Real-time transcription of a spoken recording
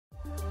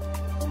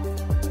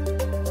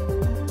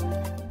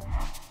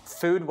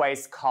Food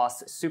waste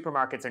costs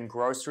supermarkets and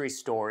grocery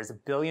stores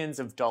billions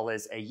of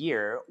dollars a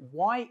year.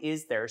 Why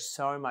is there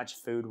so much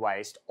food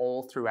waste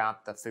all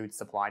throughout the food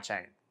supply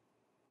chain?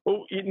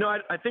 Well,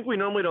 I think we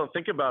normally don't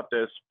think about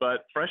this,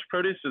 but fresh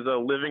produce is a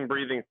living,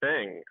 breathing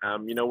thing.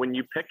 When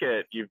you pick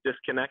it, you've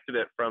disconnected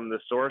it from the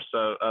source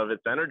of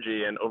its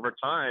energy, and over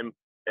time,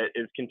 it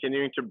is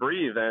continuing to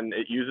breathe, and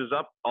it uses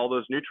up all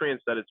those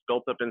nutrients that it's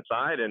built up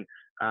inside, and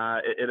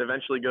it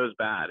eventually goes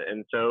bad.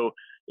 And so,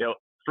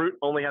 fruit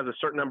only has a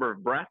certain number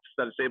of breaths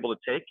that it's able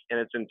to take in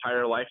its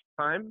entire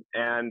lifetime,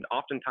 and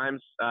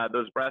oftentimes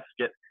those breaths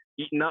get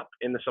eaten up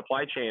in the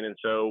supply chain, and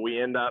so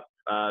we end up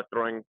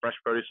throwing fresh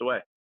produce away.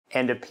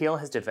 And Apeel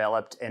has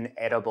developed an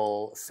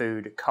edible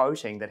food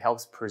coating that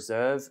helps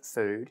preserve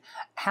food.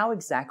 How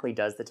exactly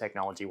does the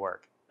technology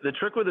work? The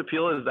trick with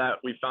Apeel is that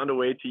we found a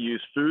way to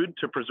use food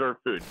to preserve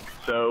food.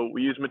 So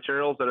we use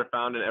materials that are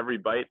found in every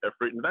bite of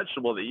fruit and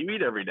vegetable that you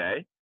eat every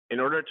day in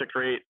order to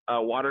create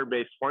a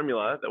water-based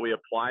formula that we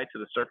apply to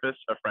the surface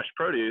of fresh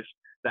produce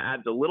that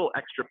adds a little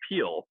extra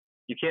peel.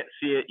 You can't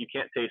see it, you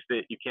can't taste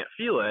it, you can't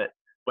feel it,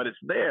 but it's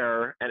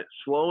there, and it's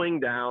slowing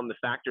down the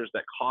factors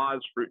that cause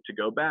fruit to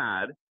go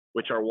bad,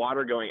 which are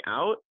water going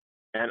out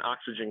and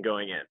oxygen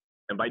going in.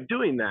 And by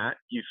doing that,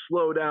 you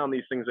slow down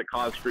these things that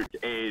cause fruit to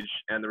age,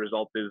 and the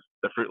result is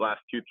the fruit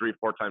lasts 2, 3,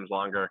 4 times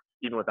longer,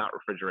 even without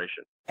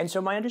refrigeration. And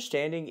so my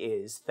understanding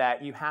is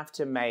that you have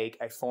to make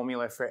a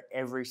formula for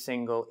every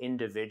single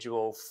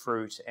individual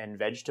fruit and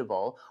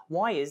vegetable.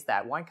 Why is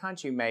that? Why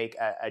can't you make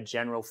a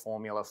general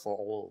formula for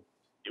all?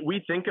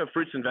 We think of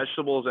fruits and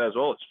vegetables as,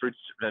 well, it's fruits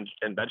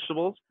and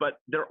vegetables, but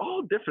they're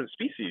all different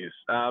species.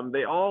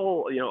 They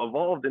all,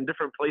 evolved in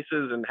different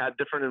places and had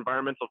different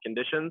environmental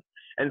conditions.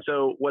 And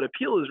so what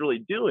Apeel is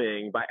really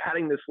doing by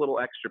adding this little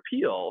extra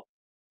peel,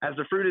 as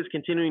the fruit is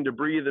continuing to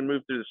breathe and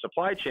move through the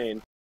supply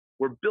chain,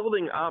 we're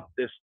building up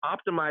this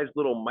optimized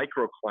little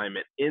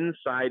microclimate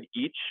inside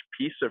each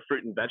piece of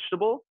fruit and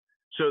vegetable.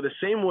 So the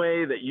same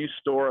way that you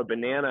store a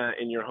banana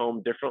in your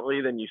home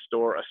differently than you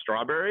store a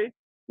strawberry,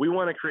 we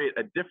want to create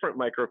a different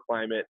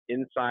microclimate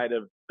inside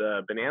of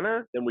the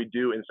banana than we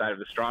do inside of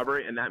the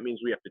strawberry, and that means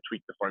we have to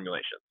tweak the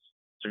formulations.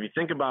 So if you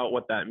think about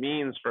what that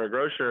means for a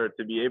grocer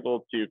to be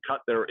able to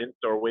cut their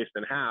in-store waste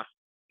in half,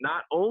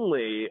 not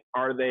only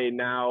are they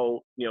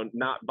now,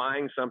 not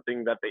buying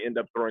something that they end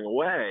up throwing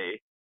away,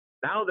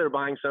 now they're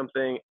buying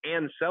something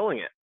and selling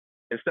it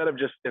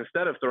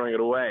instead of throwing it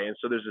away. And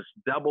so there's this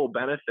double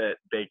benefit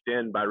baked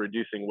in by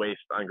reducing waste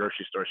on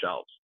grocery store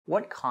shelves.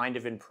 What kind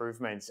of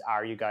improvements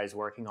are you guys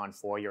working on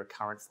for your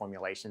current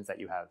formulations that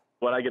you have?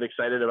 What I get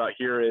excited about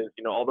here is,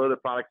 although the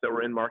products that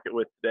we're in market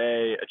with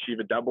today achieve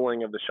a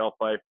doubling of the shelf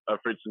life of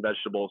fruits and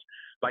vegetables,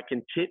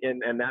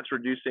 and that's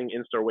reducing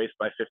in-store waste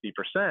by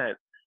 50%,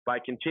 by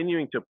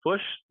continuing to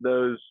push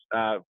those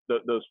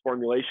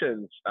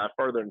formulations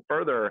further and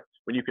further,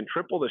 when you can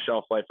triple the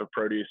shelf life of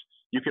produce,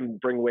 you can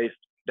bring waste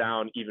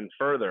down even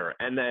further.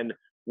 And then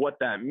what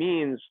that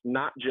means,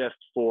 not just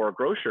for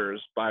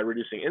grocers by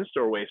reducing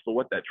in-store waste, but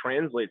what that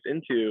translates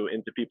into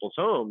people's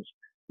homes,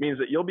 means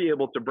that you'll be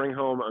able to bring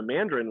home a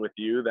mandarin with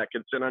you that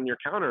could sit on your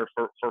counter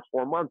for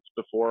 4 months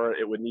before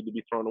it would need to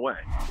be thrown away.